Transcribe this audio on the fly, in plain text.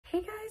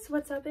guys,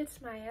 what's up?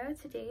 It's Maya.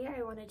 Today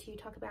I wanted to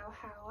talk about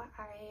how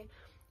I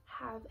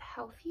have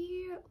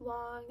healthy,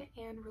 long,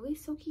 and really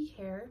silky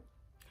hair.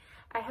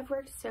 I have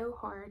worked so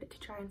hard to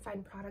try and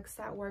find products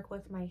that work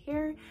with my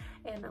hair,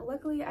 and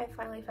luckily I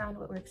finally found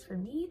what works for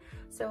me.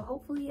 So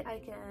hopefully I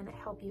can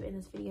help you in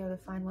this video to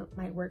find what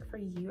might work for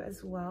you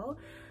as well.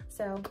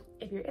 So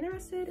if you're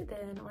interested,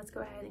 then let's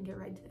go ahead and get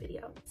right into the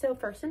video. So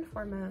first and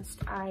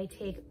foremost, I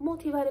take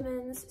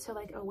multivitamins, so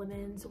like a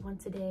women's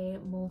once a day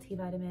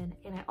multivitamin,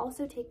 and I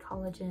also take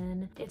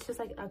collagen. It's just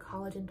like a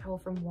collagen pill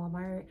from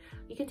Walmart.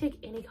 You can take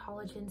any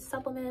collagen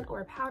supplement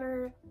or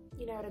powder,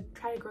 you know, to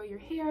try to grow your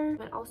hair.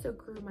 It also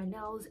grew my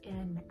nails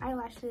and my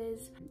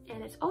eyelashes,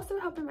 and it's also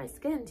helping my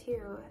skin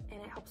too,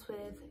 and it helps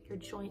with your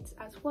joints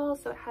as well.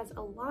 So it has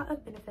a lot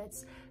of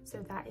benefits.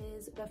 So that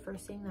is the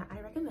first thing that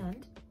I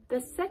recommend. The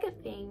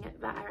second thing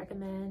that I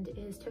recommend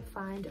is to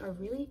find a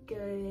really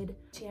good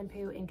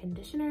shampoo and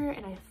conditioner,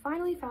 and I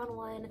finally found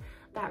one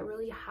that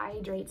really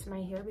hydrates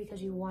my hair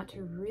because you want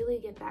to really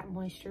get that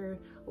moisture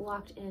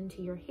locked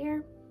into your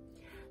hair.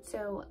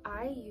 So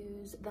I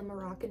use the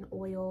Moroccan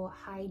Oil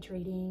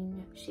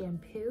Hydrating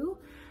Shampoo,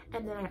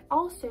 and then I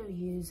also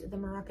use the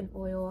Moroccan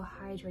Oil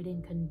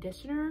Hydrating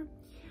Conditioner,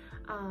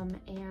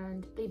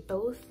 and they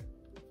both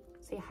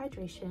say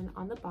hydration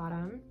on the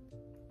bottom.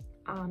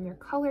 They're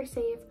color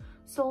safe,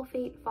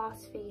 sulfate,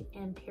 phosphate,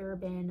 and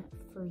paraben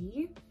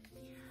free.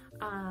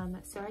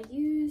 So I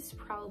use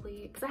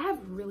probably, because I have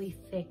really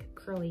thick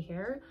curly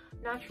hair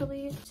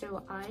naturally,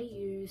 so I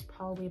use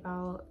probably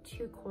about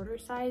 2/4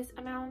 size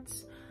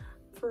amounts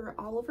for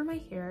all over my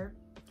hair,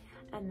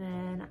 and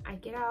then I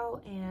get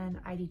out and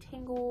I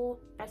detangle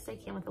best I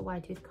can with a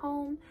wide tooth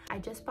comb. I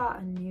just bought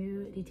a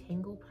new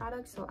detangle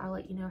product, so I'll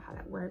let you know how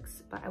that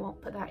works, but I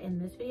won't put that in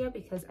this video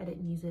because I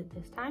didn't use it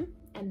this time.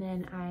 And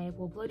then I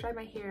will blow dry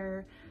my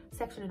hair,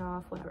 section it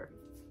off, whatever.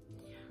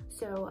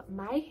 So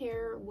my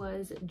hair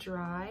was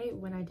dry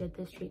when I did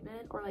this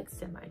treatment, or like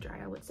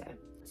semi-dry I would say.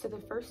 So the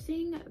first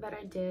thing that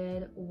I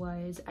did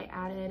was I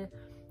added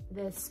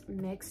this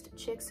Mixed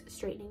Chicks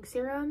straightening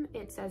serum.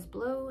 It says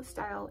blow,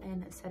 style,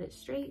 and set it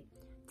straight.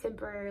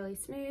 Temporarily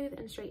smooth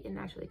and straighten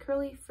naturally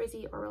curly,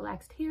 frizzy, or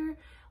relaxed hair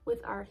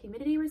with our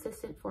humidity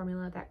resistant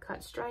formula that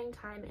cuts drying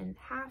time in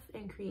half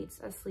and creates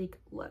a sleek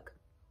look.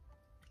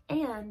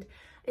 And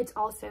it's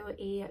also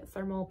a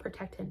thermal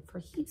protectant for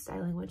heat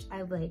styling, which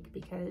I like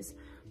because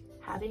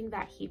having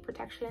that heat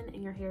protection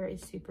in your hair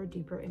is super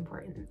duper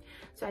important.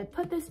 So I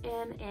put this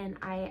in and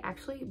I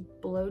actually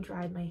blow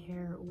dried my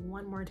hair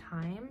one more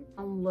time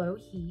on low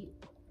heat.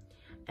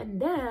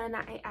 And then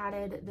I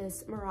added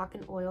this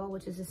Moroccan oil,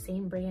 which is the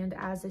same brand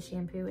as the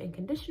shampoo and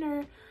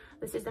conditioner.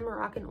 This is the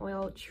Moroccan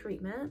oil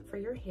treatment for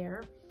your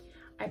hair.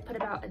 I put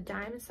about a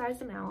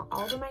dime-sized amount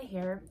all over my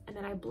hair, and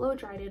then I blow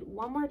dried it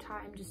one more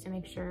time just to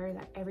make sure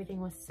that everything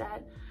was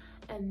set.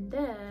 And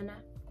then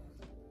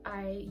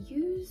I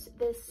use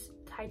this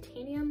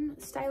titanium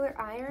styler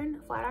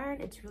iron, flat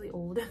iron. It's really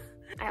old.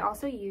 I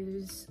also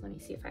use, let me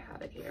see if I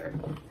have it here.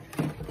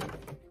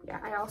 Yeah,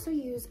 I also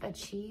use a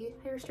Chi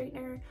hair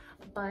straightener,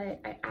 but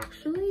I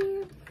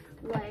actually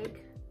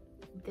like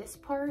this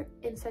part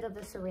instead of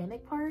the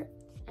ceramic part.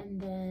 And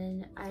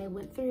then I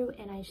went through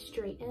and I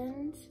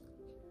straightened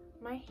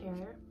my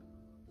hair,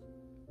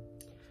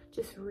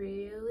 just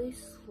really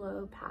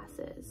slow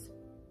passes.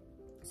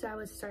 So I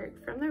would start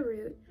from the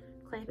root,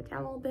 clamp it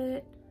down a little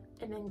bit,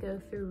 and then go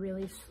through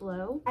really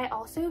slow. I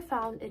also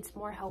found it's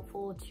more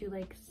helpful to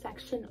like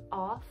section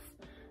off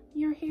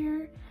your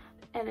hair,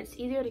 and it's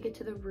easier to get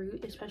to the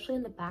root, especially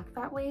in the back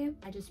that way.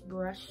 I just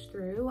brush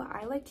through.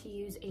 I like to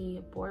use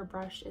a boar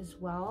brush as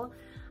well.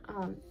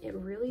 It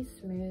really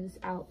smooths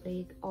out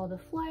like all the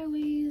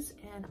flyaways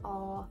and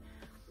all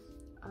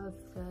of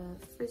the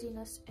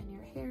frizziness in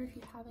your hair if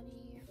you have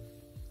any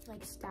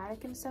like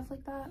static and stuff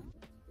like that.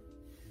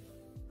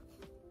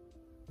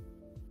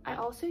 I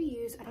also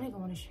use, I don't even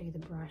want to show you the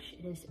brush,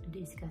 it is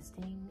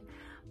disgusting,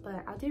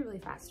 but I'll do it really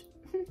fast.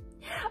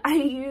 I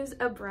use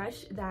a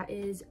brush that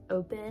is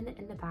open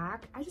in the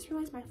back. I just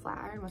realized my flat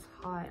iron was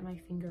hot and my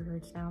finger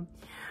hurts now.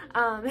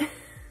 And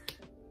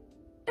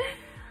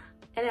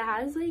it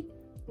has like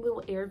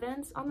little air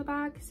vents on the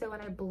back, so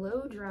when I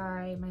blow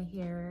dry my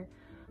hair,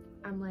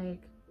 I'm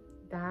like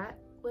that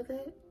with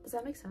it. Does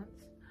that make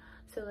sense?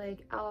 So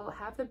like I'll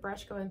have the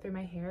brush going through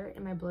my hair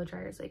and my blow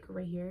dryer is like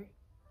right here,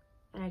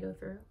 and I go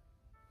through.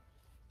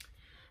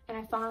 And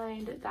I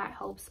find that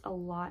helps a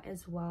lot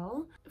as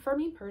well. For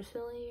me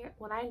personally,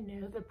 when I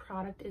know the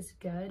product is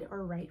good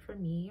or right for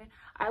me,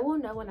 I will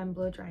know when I'm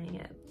blow drying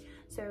it.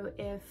 So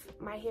if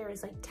my hair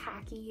is like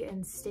tacky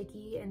and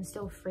sticky and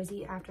still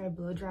frizzy after I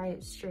blow dry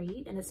it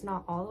straight and it's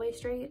not all the way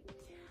straight,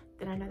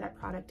 then I know that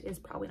product is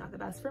probably not the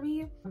best for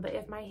me. But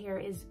if my hair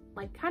is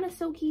like kind of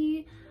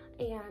silky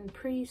and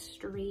pretty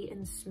straight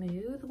and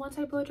smooth once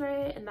I blow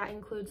dry it, and that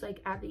includes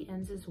like at the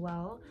ends as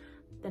well,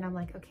 then I'm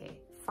like, okay,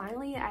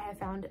 finally I have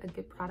found a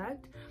good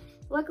product.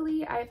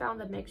 Luckily I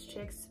found the Mixed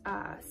Chicks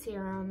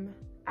serum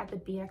at the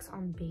BX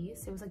on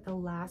base. It was like the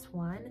last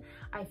one.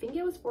 I think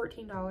it was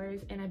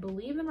 $14, and I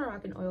believe the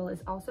Moroccan oil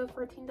is also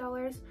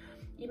 $14.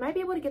 You might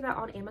be able to get that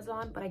on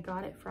Amazon, but I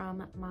got it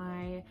from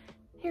my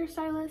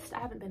hairstylist. I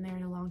haven't been there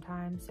in a long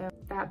time, so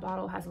that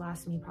bottle has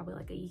lasted me probably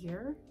like a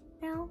year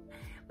now,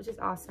 which is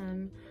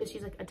awesome. Just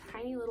use like a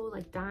tiny little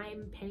like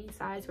dime, penny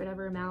size,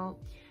 whatever amount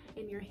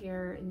in your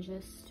hair and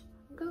just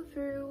go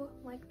through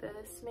like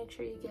this. Make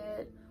sure you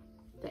get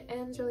the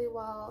ends really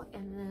well,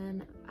 and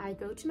then I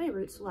go to my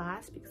roots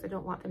last because I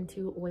don't want them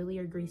too oily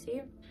or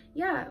greasy.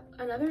 Yeah,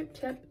 another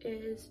tip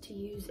is to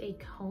use a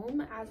comb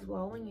as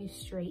well when you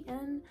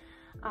straighten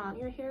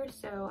your hair.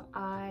 So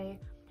I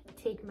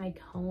take my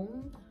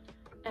comb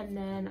and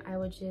then I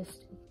would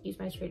just use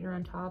my straightener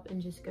on top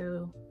and just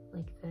go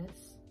like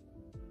this.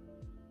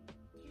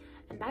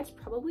 And that's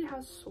probably how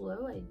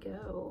slow I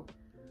go.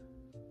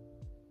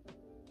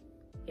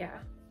 Yeah.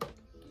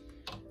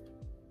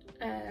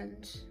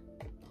 And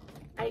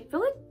I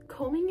feel like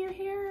combing your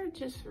hair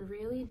just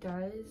really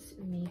does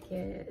make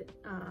it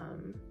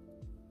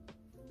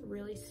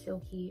really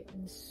silky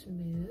and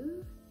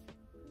smooth.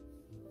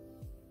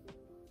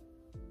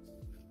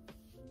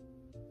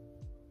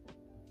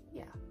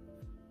 Yeah.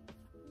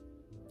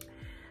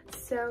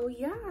 So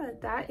yeah,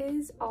 that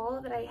is all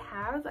that I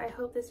have. I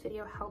hope this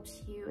video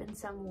helps you in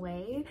some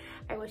way.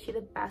 I wish you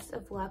the best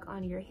of luck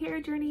on your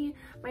hair journey.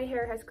 My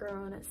hair has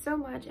grown so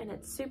much and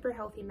it's super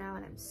healthy now,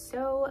 and I'm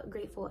so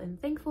grateful and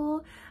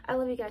thankful. I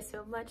love you guys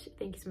so much.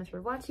 Thank you so much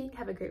for watching.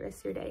 Have a great rest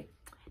of your day.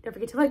 Don't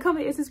forget to like,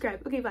 comment, and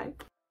subscribe. Okay, bye.